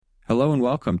Hello and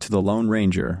welcome to The Lone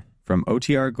Ranger from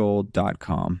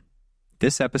OTRGold.com.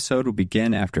 This episode will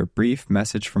begin after a brief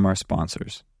message from our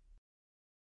sponsors.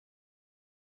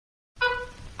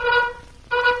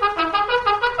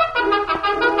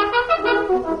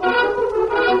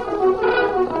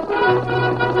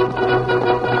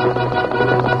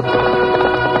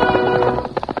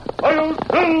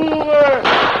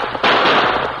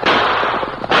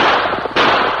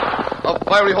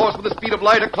 Fiery horse with the speed of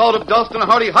light, a cloud of dust, and a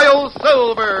hearty hi-yo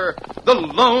Silver, the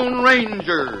Lone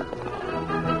Ranger.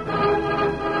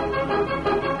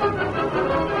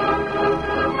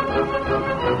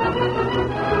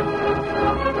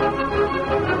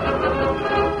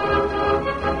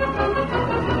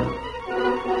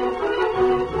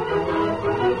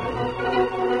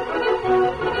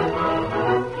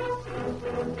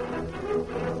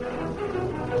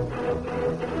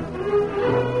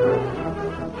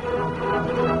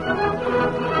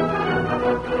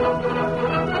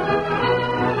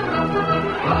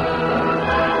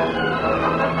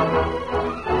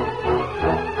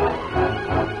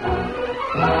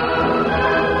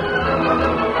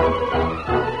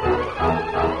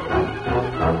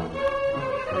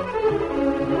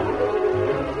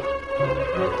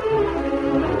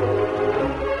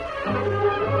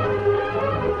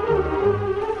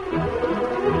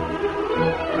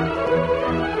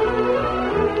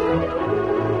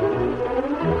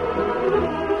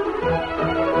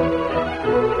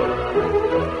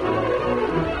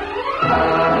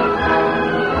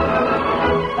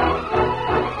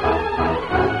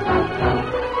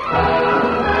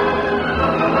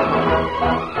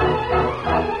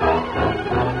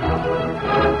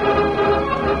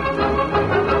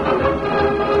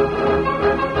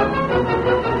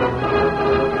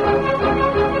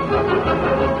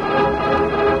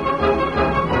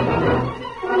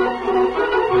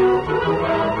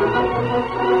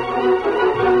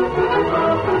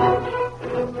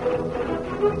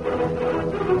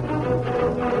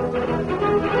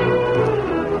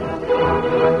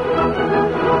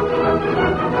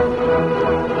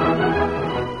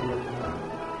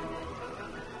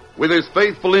 With his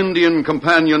faithful Indian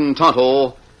companion,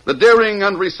 Tonto, the daring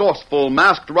and resourceful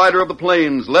masked rider of the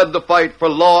plains led the fight for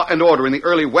law and order in the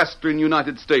early western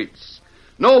United States.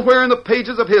 Nowhere in the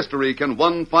pages of history can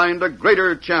one find a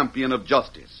greater champion of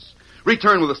justice.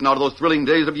 Return with us now to those thrilling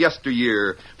days of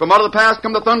yesteryear. From out of the past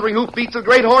come the thundering hoofbeats of the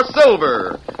great horse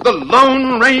Silver. The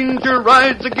Lone Ranger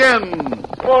rides again.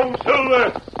 Come on,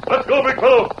 Silver. Let's go, big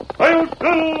fellow. Hi-yo,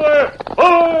 Silver.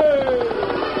 Hoy!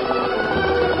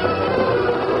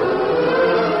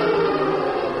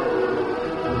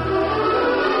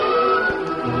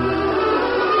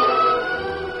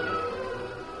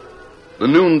 The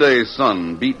noonday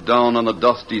sun beat down on the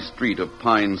dusty street of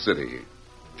Pine City.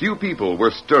 Few people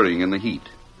were stirring in the heat.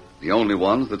 The only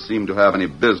ones that seemed to have any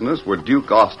business were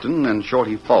Duke Austin and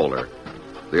Shorty Fowler.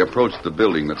 They approached the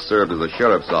building that served as a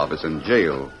sheriff's office and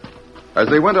jail. As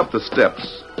they went up the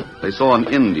steps, they saw an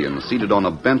Indian seated on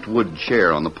a bentwood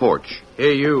chair on the porch.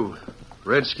 Hey, you,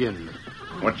 Redskin.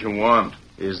 What you want?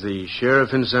 Is the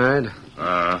sheriff inside?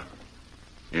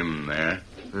 Him there.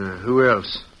 Who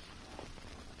else?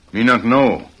 Me not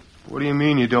know. What do you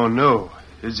mean you don't know?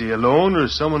 Is he alone or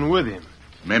someone with him?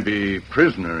 Maybe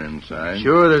prisoner inside.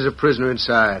 Sure, there's a prisoner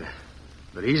inside.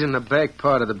 But he's in the back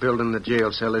part of the building, the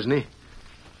jail cell, isn't he?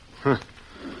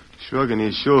 Shrugging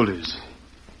his shoulders.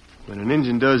 When an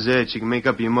Injun does that, you can make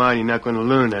up your mind you're not going to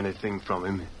learn anything from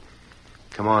him.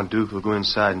 Come on, Duke, we'll go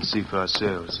inside and see for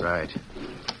ourselves. Right.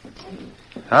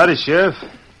 Howdy, Sheriff.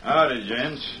 Howdy,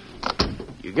 gents.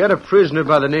 You got a prisoner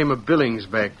by the name of Billings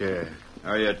back there.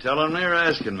 Are you telling me or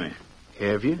asking me?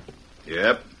 Have you?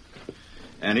 Yep.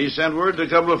 And he sent word to a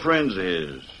couple of friends of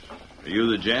his. Are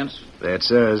you the gents? That's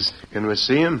us. Can we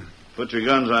see him? Put your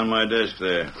guns on my desk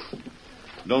there.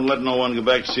 Don't let no one go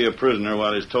back to see a prisoner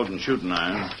while he's toting shooting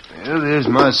irons. Well, there's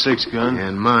my 6-gun.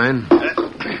 And mine.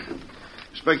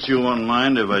 Expect you won't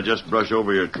mind if I just brush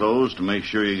over your clothes to make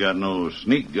sure you got no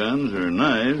sneak guns or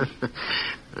knives.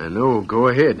 I know. Go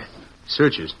ahead.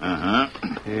 Search us. Uh-huh.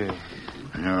 Yeah.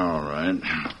 All right.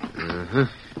 Uh-huh.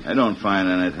 I don't find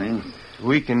anything.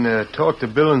 We can talk to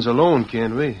Billings alone,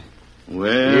 can't we?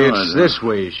 Well, It's this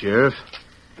way, Sheriff.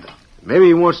 Maybe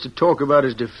he wants to talk about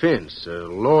his defense, a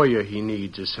lawyer he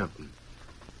needs or something.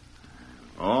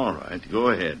 All right, go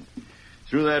ahead.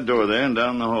 Through that door there and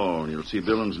down the hall. You'll see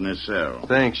Billings in his cell.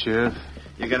 Thanks, Sheriff.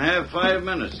 You can have 5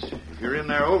 minutes. If you're in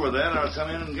there over that, I'll come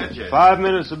in and get you. 5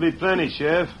 minutes will be plenty,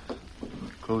 Sheriff.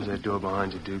 Close that door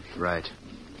behind you, Duke. Right.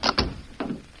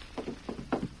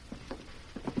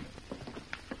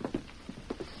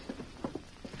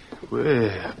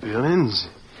 Well, Billings,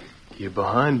 You're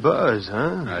behind bars,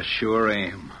 huh? I sure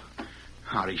am.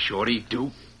 Howdy, Shorty.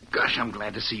 Duke. Gosh, I'm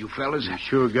glad to see you fellas. You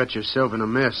sure got yourself in a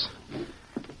mess.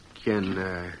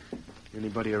 Can,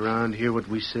 anybody around hear what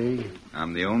we say?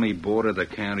 I'm the only boarder the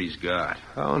county's got.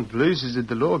 How in blazes did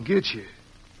the law get you?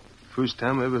 First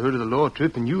time I ever heard of the law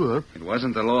tripping you up. It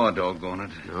wasn't the law, doggone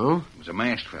it. No? It was a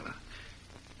masked fella.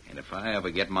 And if I ever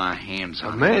get my hands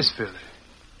on A masked fella?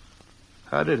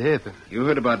 How'd it happen? You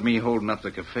heard about me holding up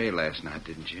the cafe last night,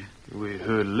 didn't you? We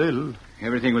heard a little.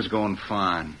 Everything was going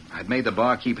fine. I'd made the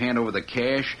barkeep hand over the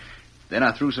cash. Then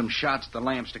I threw some shots at the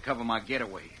lamps to cover my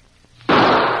getaway.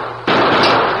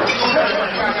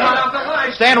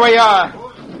 Stand where you are.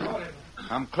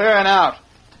 I'm clearing out.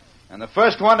 And the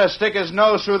first one to stick his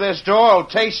nose through this door will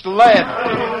taste lead.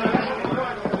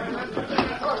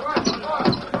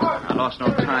 I lost no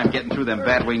time getting through them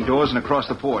batwing doors and across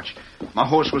the porch. My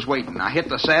horse was waiting. I hit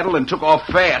the saddle and took off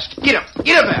fast. Get up!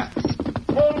 Get up there!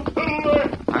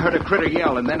 I heard a critter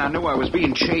yell, and then I knew I was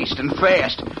being chased, and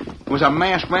fast. It was a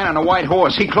masked man on a white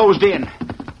horse. He closed in.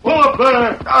 Pull up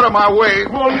there! Out of my way!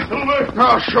 Come on, Silver!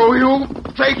 I'll show you!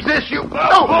 Take this, you...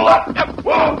 No! Pull up!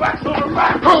 Whoa, back, Silver,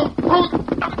 back!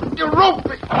 You roped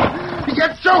me!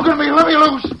 You're choking me! Let me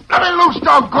loose! Let me loose,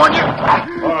 doggone you!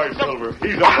 All right, Silver.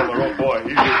 Ease up on the rope, boy.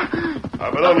 Easy.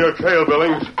 I've been on your trail,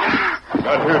 Billings.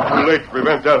 Got here too late to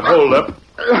prevent that holdup,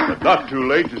 but not too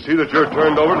late to see that you're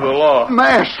turned over to the law.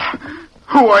 Mash!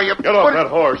 Who are you? Get off that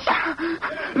horse.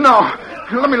 No!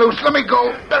 Let me loose! Let me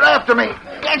go! They're after me!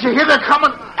 Can't you hear they're coming?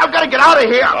 I've got to get out of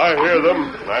here! I hear them,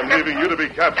 and I'm leaving you to be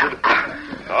captured.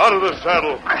 Out of the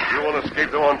saddle. You won't escape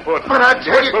them on foot. But I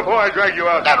tell you... Before I drag you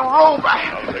out. That rope...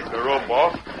 I'll take the rope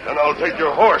off, and I'll take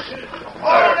your horse.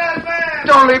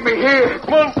 Don't leave me here!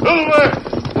 Come on, Silver!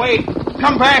 Wait!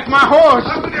 Come back, my horse!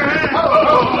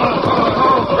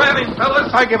 Grab him,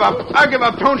 fellas! I give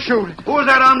up. Don't shoot. Who was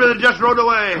that hombre that just rode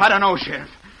away? I don't know, Sheriff.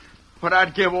 But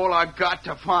I'd give all I got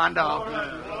to find out.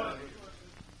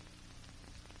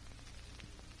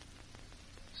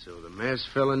 So the masked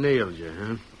fella nailed you,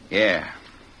 huh? Yeah.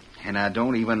 And I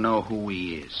don't even know who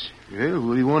he is. Yeah,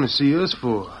 what do you want to see us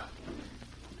for?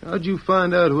 How'd you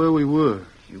find out where we were?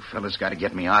 You fellas got to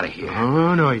get me out of here.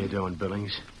 Oh, no, you don't,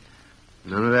 Billings.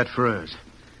 None of that for us.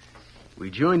 We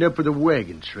joined up with a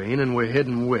wagon train, and we're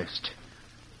heading west.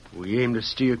 We aim to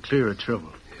steer clear of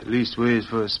trouble. At least ways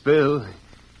for a spell.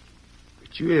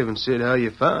 But you haven't said how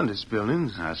you found us,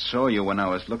 Billings. I saw you when I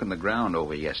was looking the ground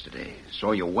over yesterday.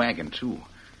 Saw your wagon, too.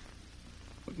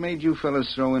 What made you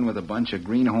fellas throw in with a bunch of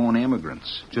greenhorn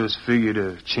immigrants? Just figured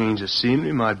a change of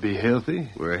scenery might be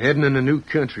healthy. We're heading in a new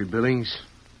country, Billings,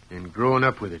 and growing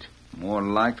up with it. More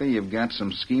likely you've got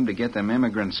some scheme to get them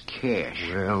immigrants cash.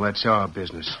 Well, that's our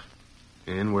business.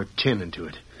 And we're tending to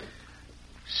it.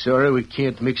 Sorry we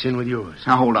can't mix in with yours.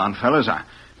 Now, hold on, fellas.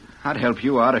 I'd help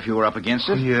you out if you were up against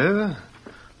it. Yeah?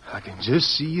 I can just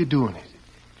see you doing it.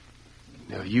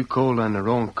 Now, you called on the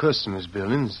wrong customers,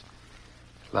 Billings.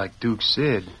 Like Duke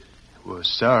said, we're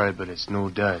sorry, but it's no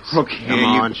dice. Look here, Come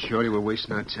on, Shorty, we're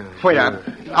wasting our time. Wait,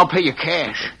 I'll pay you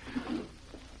cash.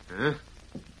 Huh?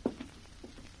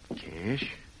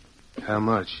 Cash? How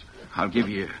much? I'll give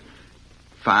you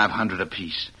 $500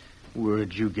 apiece.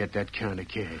 Where'd you get that kind of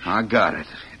cash? I got it.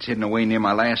 It's hidden away near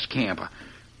my last camp.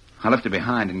 I left it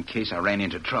behind in case I ran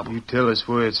into trouble. You tell us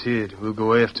where it's hid. We'll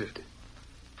go after it.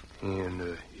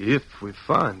 And if we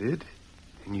find it,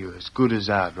 then you're as good as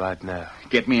out right now.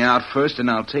 Get me out first, and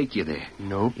I'll take you there.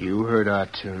 Nope. You heard our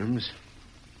terms.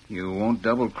 You won't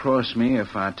double-cross me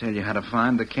if I tell you how to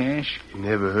find the cash? You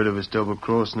never heard of us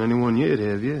double-crossing anyone yet,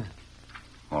 have you?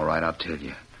 All right, I'll tell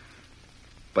you.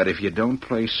 But if you don't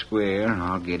play square,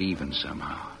 I'll get even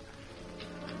somehow.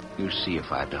 You see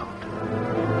if I don't.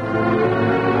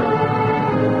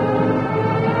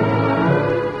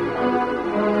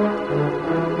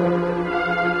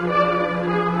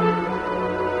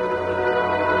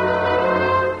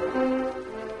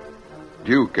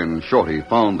 Duke and Shorty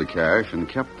found the cash and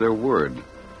kept their word.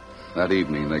 That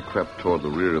evening, they crept toward the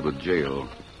rear of the jail.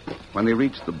 When they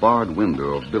reached the barred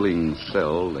window of Billings'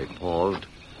 cell, they paused,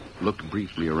 looked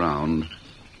briefly around,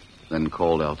 then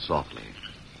called out softly.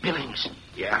 Billings.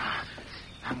 Yeah.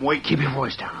 I'm waiting. Keep your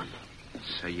voice down.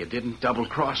 So you didn't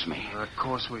double-cross me. Of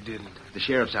course we didn't. The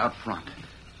sheriff's out front.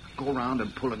 Go around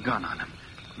and pull a gun on him.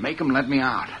 Make him let me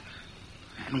out.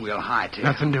 And we'll hightail.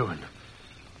 Nothing doing.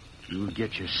 You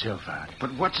get yourself out.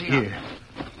 But what's he... Here.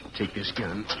 Take this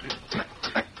gun.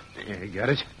 There, you got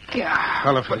it? Yeah.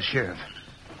 Holler for the sheriff.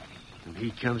 When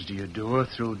he comes to your door,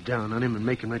 throw down on him and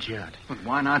make him let you out. But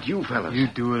why not you fellas? You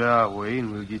do it our way,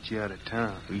 and we'll get you out of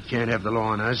town. We can't have the law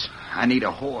on us. I need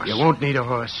a horse. You won't need a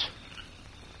horse.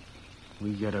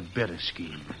 We got a better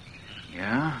scheme.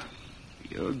 Yeah?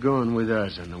 You're going with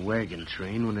us on the wagon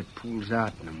train when it pulls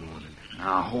out in the morning.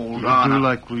 Now, hold You on. do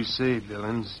like we say,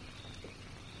 Billings.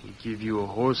 We give you a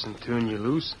horse and turn you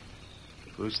loose.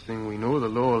 First thing we know, the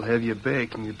law will have you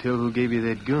back and you tell who gave you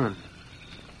that gun.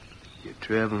 You're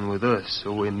traveling with us,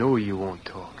 so we know you won't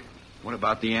talk. What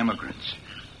about the immigrants?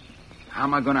 How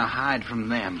am I going to hide from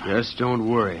them? Just don't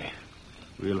worry.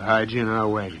 We'll hide you in our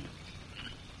wagon.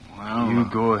 Well, You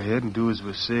go ahead and do as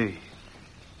we say.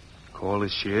 Call the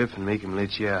sheriff and make him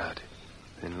let you out.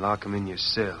 Then lock him in your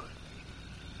cell.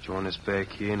 Join us back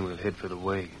here and we'll head for the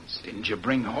wagons. didn't you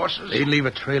bring horses? They'd leave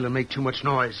a trail and make too much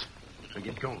noise. So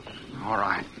get going. All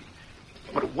right.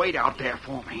 But wait out there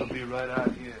for me. We'll be right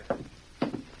out here.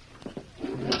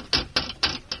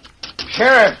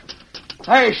 Sheriff!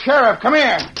 Hey, Sheriff, come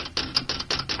here.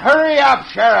 Hurry up,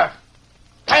 Sheriff.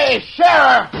 Hey,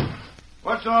 Sheriff!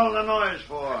 What's all the noise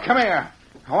for? Come here.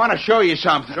 I want to show you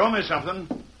something. Show me something.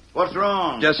 What's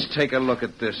wrong? Just take a look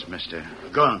at this, mister.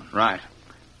 Gun. Right.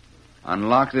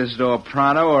 Unlock this door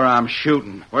pronto or I'm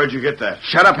shooting. Where'd you get that?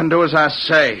 Shut up and do as I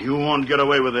say. You won't get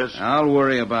away with this. I'll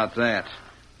worry about that.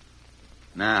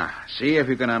 Now, see if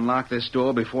you can unlock this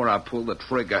door before I pull the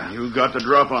trigger. You got the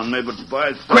drop on me, but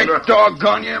by Quick, thunder...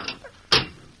 doggone you.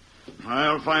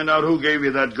 I'll find out who gave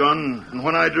you that gun, and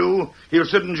when I do, he'll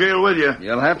sit in jail with you.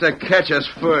 You'll have to catch us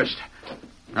first.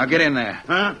 Now get in there.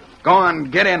 Huh? Go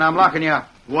on, get in. I'm locking you up.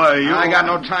 Why, you... I got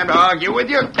no time to argue with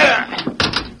you.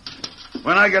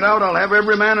 When I get out, I'll have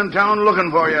every man in town looking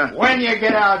for you. When you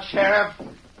get out, Sheriff.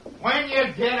 When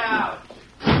you get out.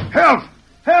 Help!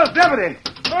 Help, Deputy!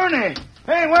 Ernie!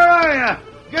 Hey, where are you?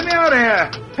 Get me out of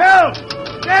here! Help!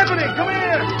 Deputy, come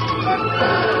here!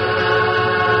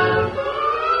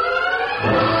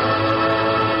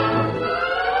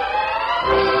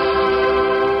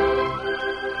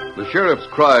 The sheriff's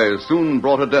cries soon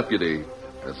brought a deputy.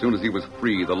 As soon as he was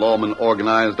free, the lawman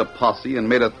organized a posse and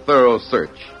made a thorough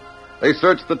search. They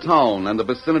searched the town and the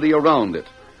vicinity around it.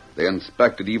 They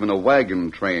inspected even a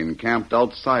wagon train camped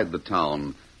outside the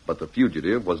town, but the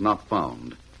fugitive was not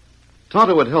found.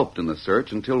 Tonto had helped in the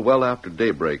search until well after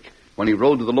daybreak, when he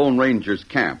rode to the Lone Ranger's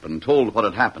camp and told what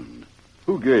had happened.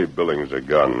 Who gave Billings a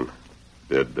gun?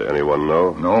 Did anyone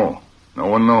know? No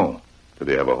one know. Did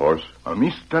he have a horse? Well,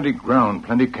 me study ground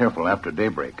plenty careful after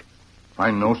daybreak.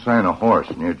 Find no sign of horse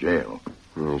near jail.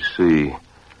 I see.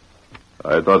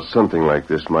 I thought something like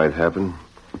this might happen.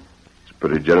 It's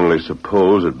pretty generally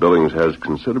supposed that Billings has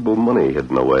considerable money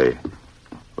hidden away.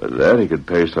 With that, he could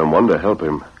pay someone to help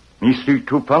him. Me see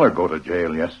two feller go to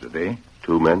jail yesterday.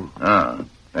 2 men?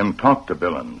 Them talked to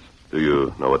Billings. Do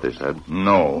you know what they said?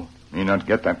 No, me not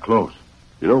get that close.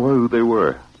 You know who they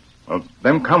were? Well,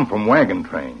 them come from wagon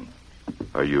train.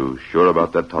 Are you sure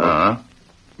about that, Tonto?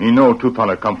 Me know two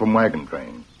feller come from wagon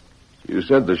train. You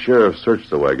said the sheriff searched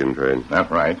the wagon train.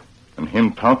 That's right. And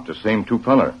him talked the same two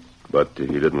feller. But he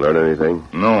didn't learn anything?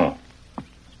 No.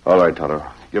 All right, Tonto.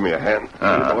 Give me a hand.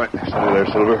 Steady there,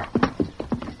 Silver.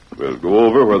 We'll go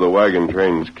over where the wagon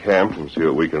train's camped and see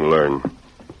what we can learn.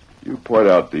 You point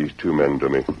out these 2 men to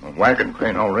me. The wagon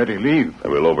train already leave.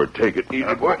 And we'll overtake it.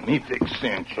 Easy, boy. Me thick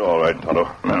cinch. All right, Tonto.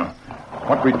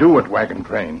 What we do with wagon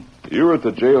train? You were at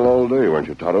the jail all day, weren't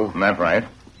you, Tonto? That's right.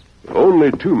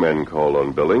 Only 2 men called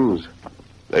on Billings.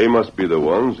 They must be the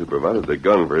ones who provided the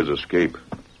gun for his escape.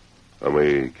 When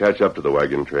we catch up to the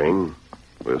wagon train,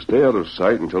 we'll stay out of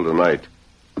sight until tonight.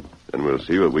 Then we'll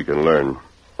see what we can learn.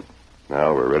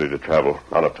 Now we're ready to travel.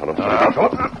 Mount up,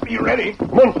 Tonto. Be ready.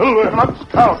 Come on, Silver. Let's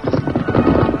scout.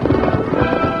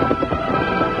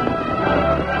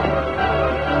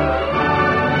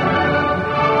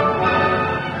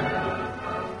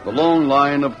 The long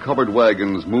line of covered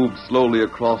wagons moved slowly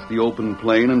across the open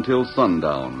plain until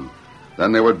sundown.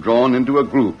 Then they were drawn into a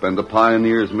group, and the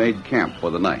pioneers made camp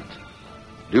for the night.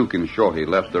 Duke and Shorty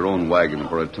left their own wagon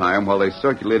for a time while they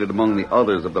circulated among the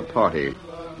others of the party.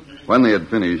 When they had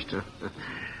finished...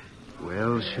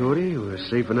 Well, Shorty, we're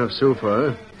safe enough so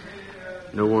far.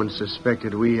 No one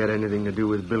suspected we had anything to do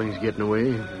with Billings getting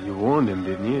away. You warned him,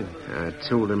 didn't you? I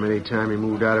told him any time he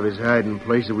moved out of his hiding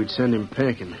place that we'd send him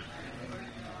packing.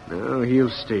 Now he'll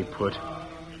stay put.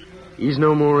 He's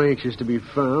no more anxious to be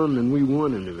found than we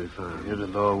want him to be found. Yeah, the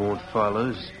law won't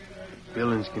follow us.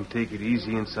 Billings can take it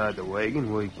easy inside the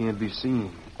wagon where he can't be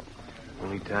seen.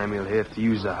 Only time he'll have to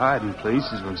use a hiding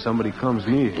place is when somebody comes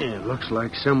near. Yeah, looks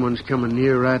like someone's coming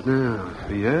near right now.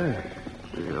 Yeah.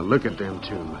 Look at them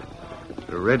 2.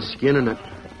 The redskin and a...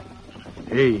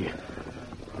 Hey,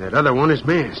 that other one is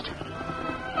masked.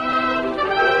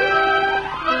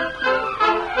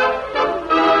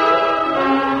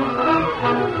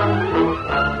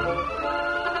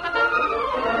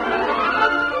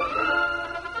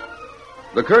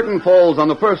 the curtain falls on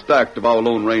the first act of our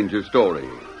Lone Ranger story.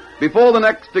 Before the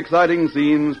next exciting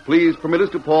scenes, please permit us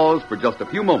to pause for just a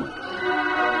few moments.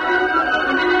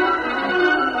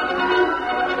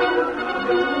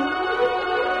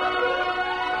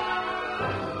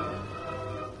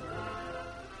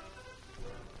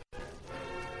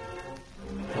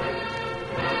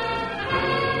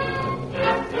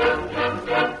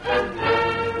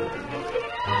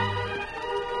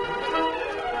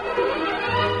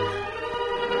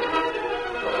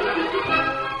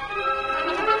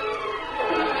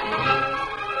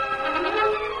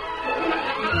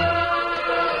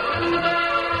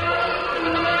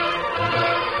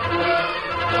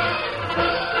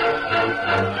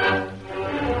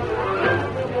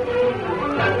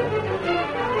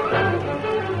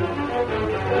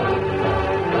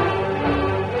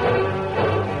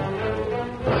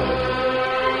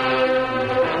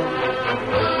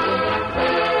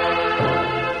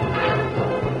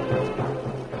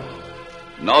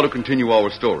 Now to continue our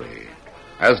story.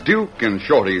 As Duke and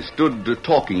Shorty stood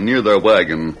talking near their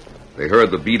wagon, they heard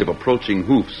the beat of approaching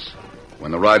hoofs.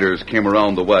 When the riders came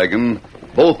around the wagon,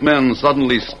 both men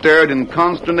suddenly stared in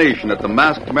consternation at the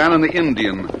masked man and the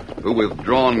Indian, who with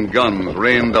drawn guns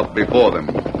reined up before them.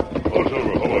 Oh,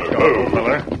 Silver, hello,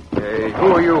 fella. Hey, who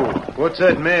are you? What's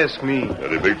that mask mean?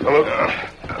 That a big fellow?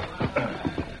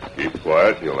 Keep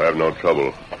quiet, you'll have no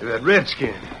trouble. That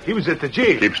redskin. He was at the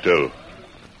jail. Keep still.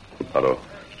 Otto,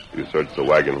 you search the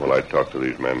wagon while I talk to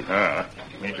these men.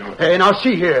 Me too. Hey, now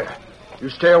see here. You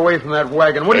stay away from that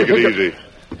wagon. What Take do you it think?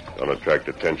 easy. Don't attract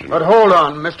attention. But hold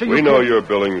on, mister. We know you're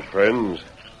Billings' friends.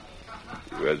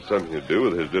 You had something to do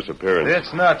with his disappearance.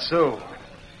 That's not so.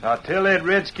 Now tell that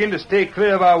redskin to stay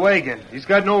clear of our wagon. He's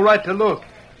got no right to look.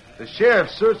 The sheriff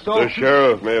searched all... The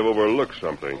sheriff may have overlooked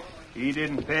something. He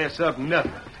didn't pass up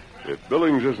nothing. If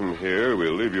Billings isn't here,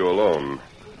 we'll leave you alone.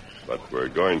 But we're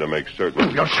going to make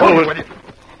certain... You're showing with it.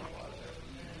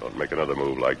 Don't make another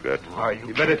move like that.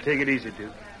 You better take it easy,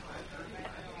 Duke.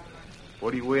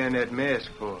 What are you wearing that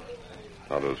mask for?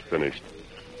 Tonto's finished.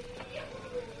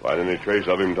 Find any trace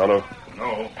of him, Tonto?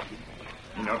 No.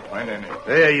 You not find any.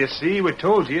 There, you see, we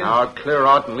told you. Now clear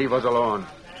out and leave us alone.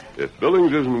 If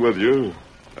Billings isn't with you,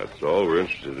 that's all we're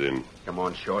interested in. Come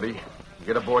on, Shorty.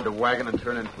 Get aboard the wagon and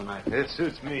turn in tonight. That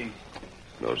suits me.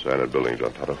 No sign of Billings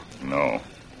on Tonto. No.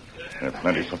 There are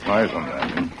plenty supplies on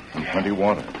that and plenty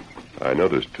water. I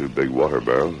noticed 2 big water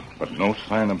barrels. But no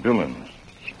sign of Billings.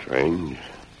 Strange.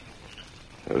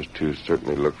 Those 2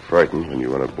 certainly look frightened when you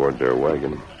went aboard their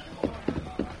wagon.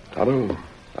 Tonto,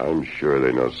 I'm sure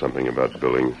they know something about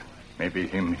Billings. Maybe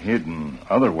him hid in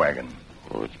other wagon.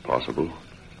 Oh, it's possible.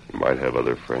 He might have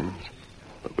other friends.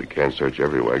 But we can't search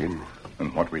every wagon.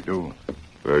 And what we do?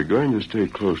 We're going to stay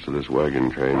close to this wagon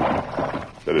train.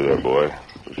 Steady there, boy.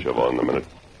 We'll shove on in a minute.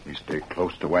 We stay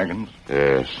close to wagons?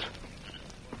 Yes.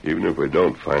 Even if we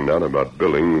don't find out about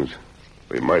Billings,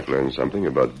 we might learn something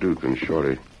about Duke and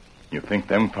Shorty. You think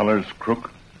them fellers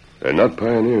crook? They're not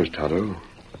pioneers, Tonto.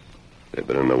 They've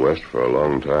been in the West for a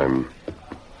long time.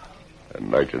 I'd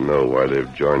like to know why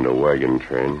they've joined a wagon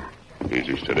train.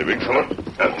 Easy, steady, big fella.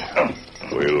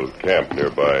 We'll camp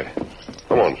nearby.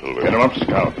 Come on, Silver. Get him up,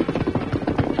 Scout.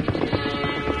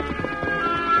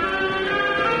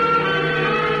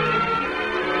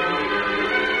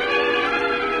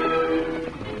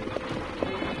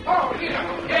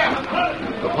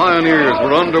 The pioneers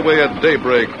were underway at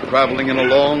daybreak, traveling in a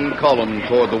long column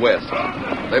toward the west.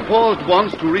 They paused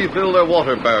once to refill their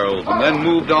water barrels and then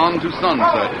moved on to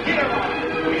sunset.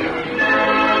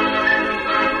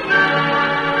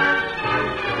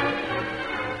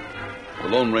 The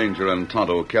Lone Ranger and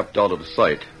Tonto kept out of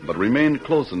sight, but remained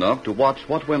close enough to watch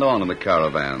what went on in the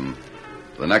caravan.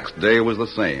 The next day was the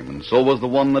same, and so was the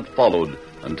one that followed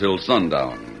until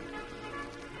sundown.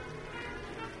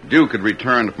 Duke had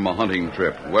returned from a hunting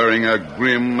trip, wearing a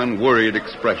grim and worried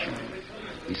expression.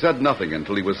 He said nothing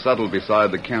until he was settled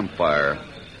beside the campfire.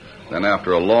 Then,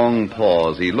 after a long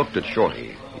pause, he looked at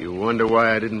Shorty. You wonder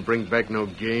why I didn't bring back no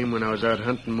game when I was out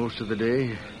hunting most of the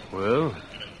day? Well,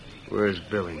 Where's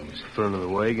Billings? front of the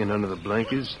wagon, under the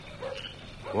blankets.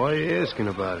 Why are you asking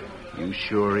about it? You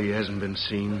sure he hasn't been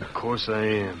seen? Of course I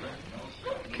am.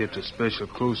 Kept a special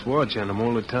close watch on him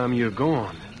all the time you're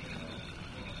gone.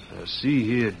 Now, see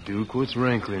here, Duke, what's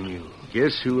rankling you?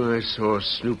 Guess who I saw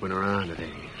snooping around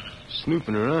today?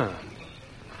 Snooping around?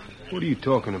 What are you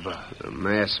talking about? The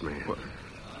masked man. What?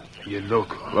 You're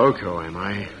loco. Loco, am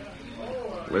I?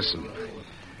 Listen,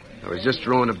 I was just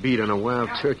throwing a bead on a wild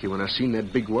turkey when I seen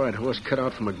that big white horse cut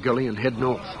out from a gully and head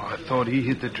north. I thought he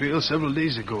hit the trail several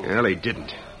days ago. Well, he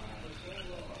didn't.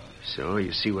 So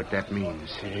you see what that means.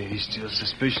 Yeah, he still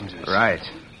suspicious. Right.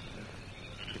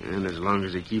 And as long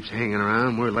as he keeps hanging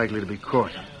around, we're likely to be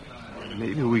caught.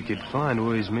 Maybe we could find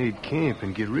where he's made camp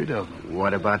and get rid of him.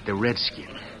 What about the redskin?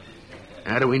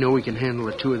 How do we know we can handle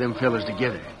the two of them fellas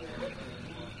together?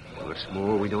 What's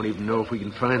more, we don't even know if we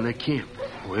can find their camp.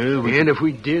 Well, And if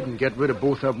we did and got rid of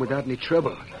both of them without any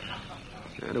trouble,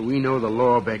 how do we know the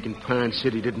law back in Pine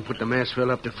City didn't put the masked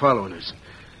fella up to following us?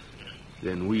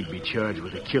 Then we'd be charged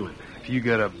with a killing. If you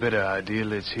got a better idea,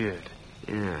 let's hear it.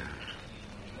 Yeah.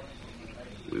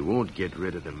 We won't get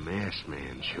rid of the masked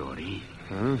man, Shorty.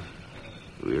 Huh?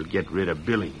 We'll get rid of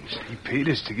Billings. He paid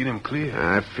us to get him clear.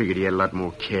 I figured he had a lot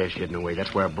more cash hidden away.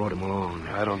 That's why I brought him along.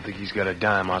 I don't think he's got a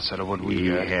dime outside of what we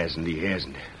got. He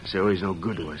hasn't. So he's no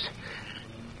good to us.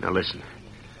 Now listen.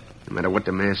 No matter what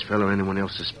the masked fellow or anyone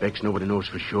else suspects, nobody knows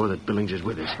for sure that Billings is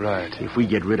with us. Right. If we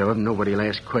get rid of him, nobody will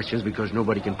ask questions because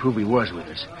nobody can prove he was with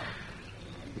us.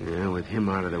 Yeah, with him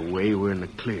out of the way, we're in the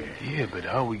clear. Yeah, but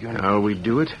how are we going to... How we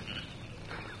do it?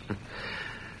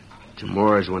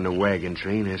 Tomorrow's when the wagon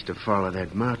train has to follow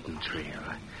that mountain trail.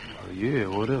 Oh, yeah,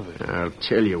 what of it? I'll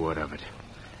tell you what of it.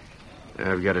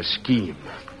 I've got a scheme.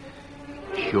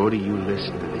 Shorty, you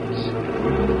listen to this.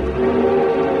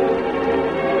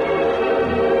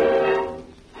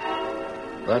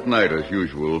 That night, as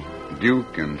usual,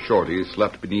 Duke and Shorty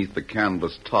slept beneath the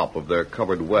canvas top of their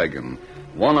covered wagon,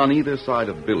 one on either side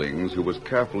of Billings, who was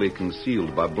carefully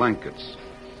concealed by blankets.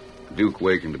 Duke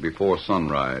wakened before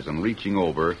sunrise and, reaching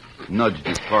over, nudged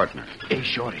his partner. Hey,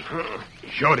 Shorty.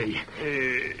 Shorty.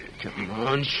 Come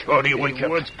on, Shorty, wake up.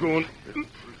 What's going...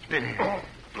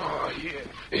 Oh, yeah.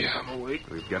 Yeah, I'm awake.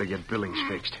 We've got to get Billings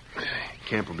fixed.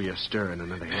 Camp will be astir in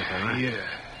another half hour. Yeah.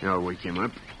 I'll wake him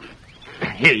up.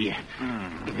 Hey.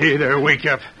 Hey there, wake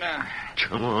up.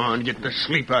 Come on, get the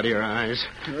sleep out of your eyes.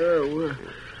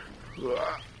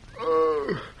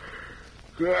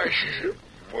 Gosh, is it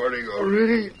morning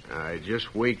already? I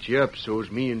just waked you up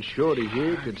so's me and Shorty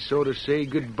here could sort of say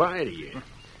goodbye to you.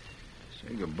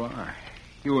 Say goodbye.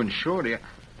 You and Shorty, I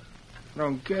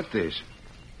don't get this.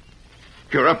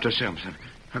 You're up to something.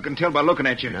 I can tell by looking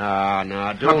at you.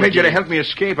 No, don't. I paid you to help me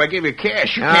escape. I gave you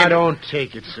cash. You Now, can't... don't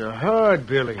take it so hard,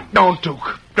 Billy. Don't,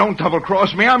 Duke. Don't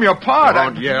double-cross me. I'm your part.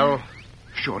 Don't yell.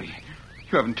 Shorty,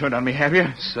 you haven't turned on me, have you?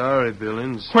 Sorry,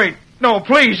 Billings. Wait. No,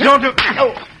 please, don't do...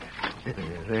 Oh.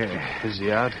 There. Is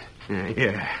he out?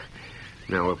 Yeah.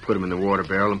 Now we'll put him in the water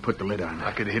barrel and put the lid on.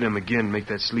 I could hit him again, make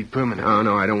that sleep permanent.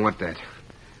 No, I don't want that.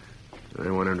 I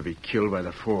don't want him to be killed by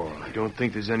the fall. I don't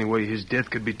think there's any way his death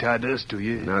could be tied to us, do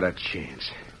you? Not a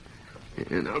chance.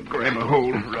 And I'll grab a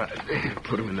hold. Right.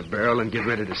 Put him in the barrel and get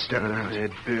ready to start out.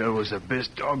 That barrel was the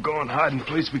best doggone hiding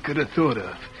place we could have thought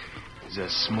of. It's a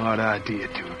smart idea,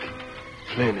 Duke.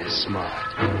 Plenty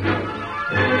smart.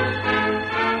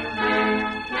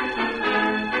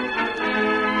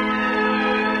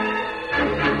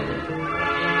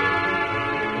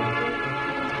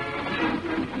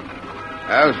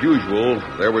 As usual,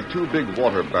 there were two big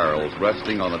water barrels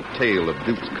resting on a tail of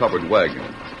Duke's covered wagon.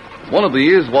 One of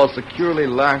these was securely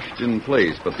lashed in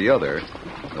place, but the other,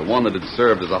 the one that had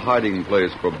served as a hiding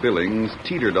place for Billings,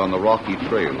 teetered on the rocky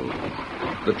trail.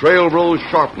 The trail rose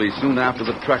sharply soon after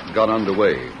the trek got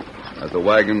underway. As the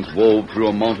wagons wove through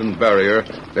a mountain barrier,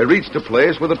 they reached a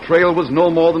place where the trail was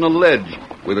no more than a ledge,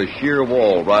 with a sheer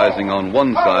wall rising on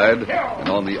one side and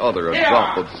on the other a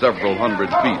drop of several hundred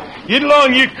feet. Get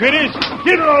along, you critters!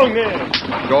 Get along there!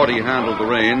 Shorty handled the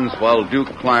reins while Duke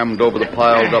climbed over the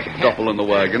piled-up duffel in the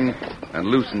wagon and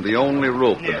loosened the only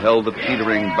rope that held the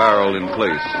teetering barrel in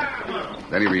place.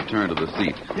 Then he returned to the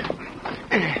seat.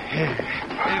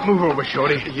 Move over,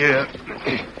 Shorty. Yeah.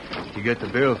 You got the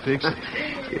barrel fixed?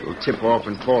 It'll tip off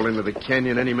and fall into the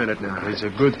canyon any minute now. It's a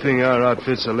good thing our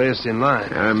outfits are last in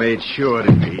line. I made sure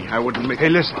it'd be. I wouldn't make... Hey,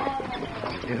 listen.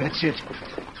 Yeah, that's it.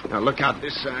 Now look out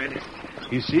this side.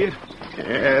 You see it?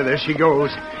 Yeah, there she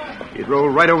goes. It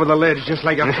rolled right over the ledge just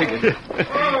like I figured.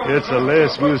 That's the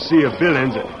last we'll see of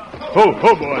Billings. Ho,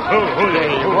 boys. Ho there.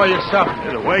 Hey, why you stop?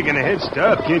 The wagon ahead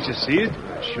stopped. Can't you see it?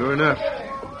 Sure enough.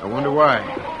 I wonder why.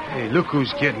 Hey, look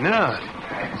who's getting out.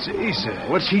 It's Asa.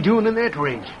 What's he doing in that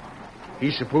ring?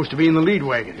 He's supposed to be in the lead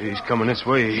wagon. He's coming this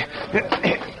way.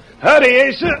 Howdy,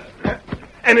 Asa.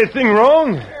 Anything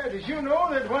wrong? Did you know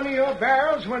that one of your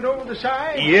barrels went over the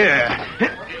side? Yeah.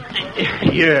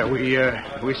 Yeah,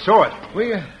 we saw it.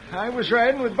 I was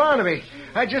riding with Barnaby.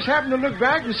 I just happened to look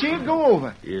back and see it go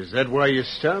over. Is that why you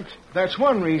stopped? That's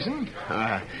one reason.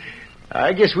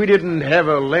 I guess we didn't have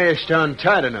a lash on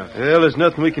tight enough. Well, there's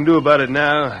nothing we can do about it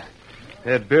now.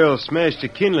 That barrel smashed to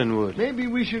kindling wood. Maybe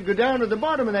we should go down to the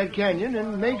bottom of that canyon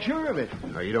and make sure of it.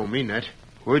 No, you don't mean that.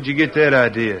 Where'd you get that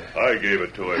idea? I gave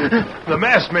it to him. The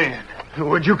masked man.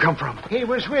 Where'd you come from? He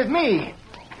was with me.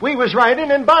 We was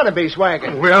riding in Barnaby's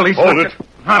wagon. Well, he's Hold it.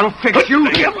 I'll fix you.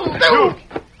 Now,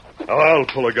 I'll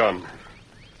pull a gun.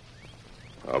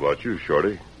 How about you,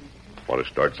 Shorty? Want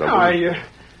to start something?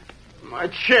 My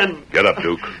chin. Get up,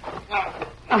 Duke.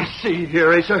 I see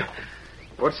here, Asa.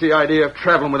 What's the idea of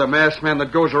traveling with a masked man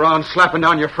that goes around slapping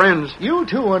down your friends? You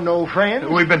two are no friends.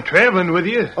 We've been traveling with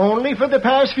you. Only for the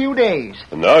past few days.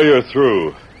 And now you're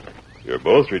through. You're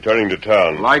both returning to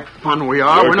town. Like fun we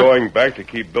are. You're going back to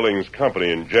keep Billings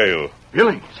company in jail.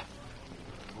 Billings?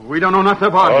 We don't know nothing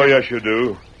about Oh, him. yes, you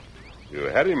do. You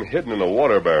had him hidden in a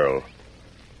water barrel.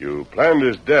 You planned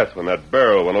his death when that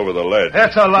barrel went over the ledge.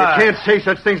 That's a lie. You can't say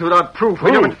such things without proof.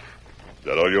 We Proof? haven't... Is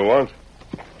that all you want?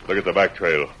 Look at the back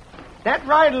trail. That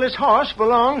riderless horse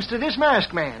belongs to this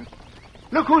masked man.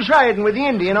 Look who's riding with the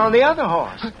Indian on the other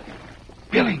horse.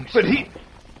 Billings. But he...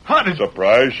 How did...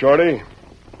 Surprise, Shorty?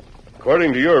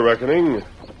 According to your reckoning,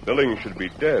 Billings should be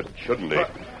dead, shouldn't he?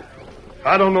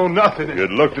 I don't know nothing. If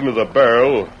you'd looked into the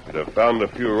barrel, you'd have found a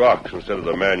few rocks instead of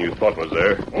the man you thought was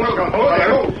there.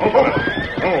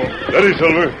 Steady,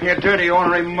 Silver. You dirty,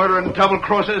 ornery, murdering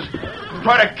double-crossers.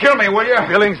 Try to kill me, will you?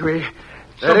 Billings, we...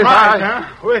 Surprised,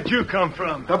 huh? Where'd you come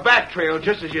from? The back trail,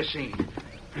 just as you seen.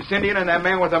 This Indian and that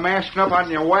man with the mask snuck out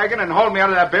in your wagon and hauled me out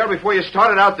of that barrel before you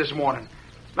started out this morning.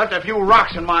 Left a few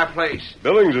rocks in my place.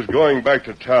 Billings is going back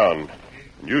to town.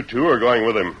 You two are going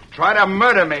with him. Try to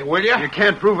murder me, will you? You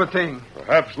can't prove a thing.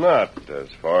 Perhaps not, as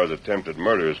far as attempted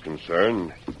murder is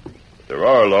concerned. There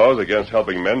are laws against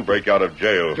helping men break out of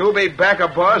jail. You'll be back a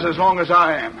buzz as long as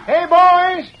I am. Hey,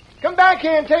 boys! Come back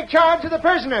here and take charge of the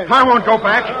prisoners. I won't go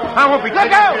back. I won't be...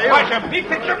 Look out! Watch him. He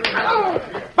picked your...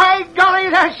 By golly,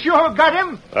 that sure got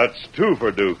him. That's two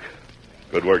for Duke.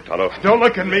 Good work, Tonto. Don't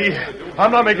look at me.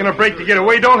 I'm not making a break to get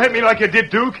away. Don't hit me like you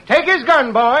did, Duke. Take his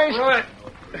gun, boys. What?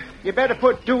 You better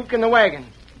put Duke in the wagon.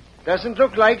 Doesn't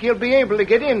look like he'll be able to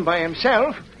get in by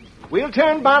himself. We'll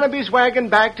turn Barnaby's wagon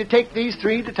back to take these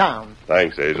three to town.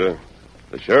 Thanks, Asa.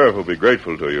 The sheriff will be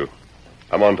grateful to you.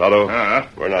 Come on, Tonto. Uh-huh.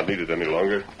 We're not needed any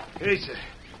longer.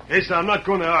 Asa, I'm not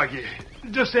going to argue.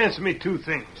 Just answer me two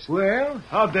things. Well,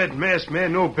 How'd that masked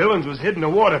man know Billings was hidden a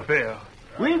water barrel?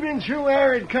 we've been through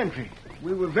arid country.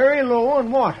 We were very low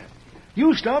on water.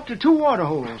 You stopped at 2 water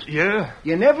holes. Yeah?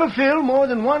 You never filled more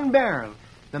than 1 barrel.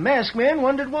 The masked man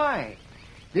wondered why.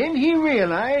 Then he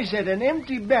realized that an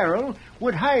empty barrel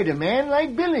would hide a man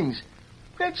like Billings.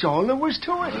 That's all there was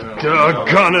to it.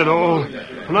 Doggone it all.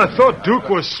 And I thought Duke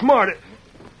was smart.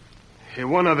 Hey,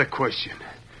 one other question.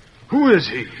 Who is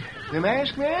he? The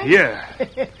masked man? Yeah.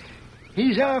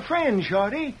 He's our friend,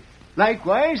 Shorty.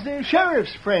 Likewise, the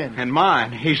sheriff's friend. And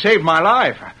mine. He saved my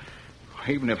life.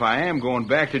 Even if I am going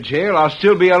back to jail, I'll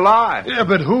still be alive. Yeah,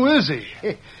 but who is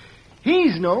he?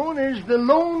 He's known as the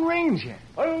Lone Ranger.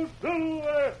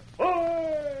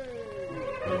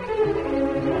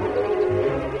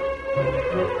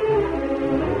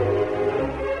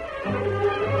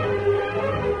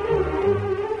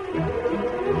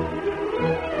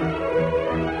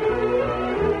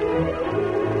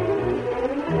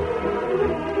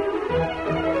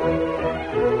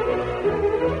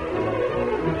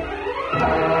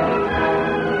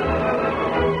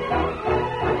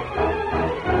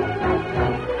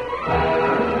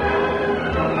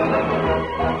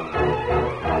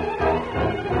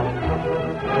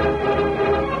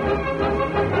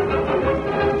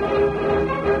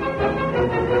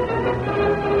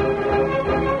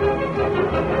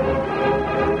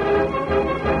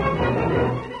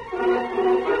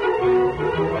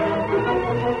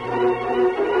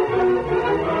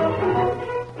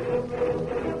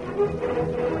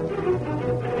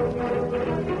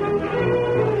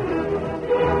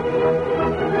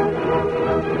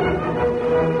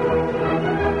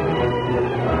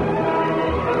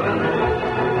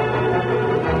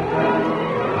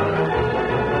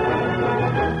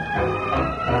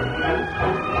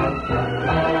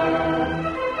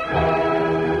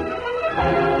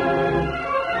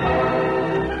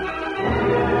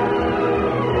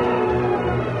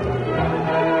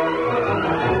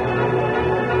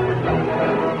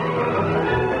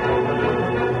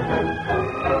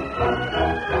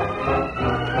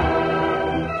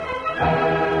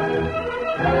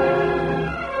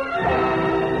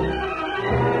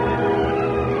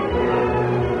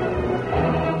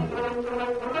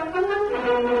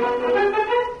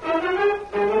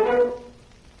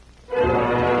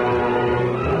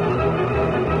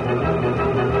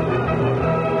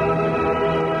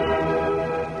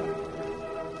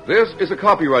 This is a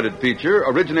copyrighted feature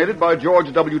originated by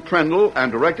George W. Trendle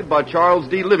and directed by Charles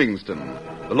D. Livingston.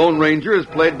 The Lone Ranger is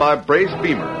played by Brace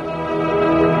Beamer.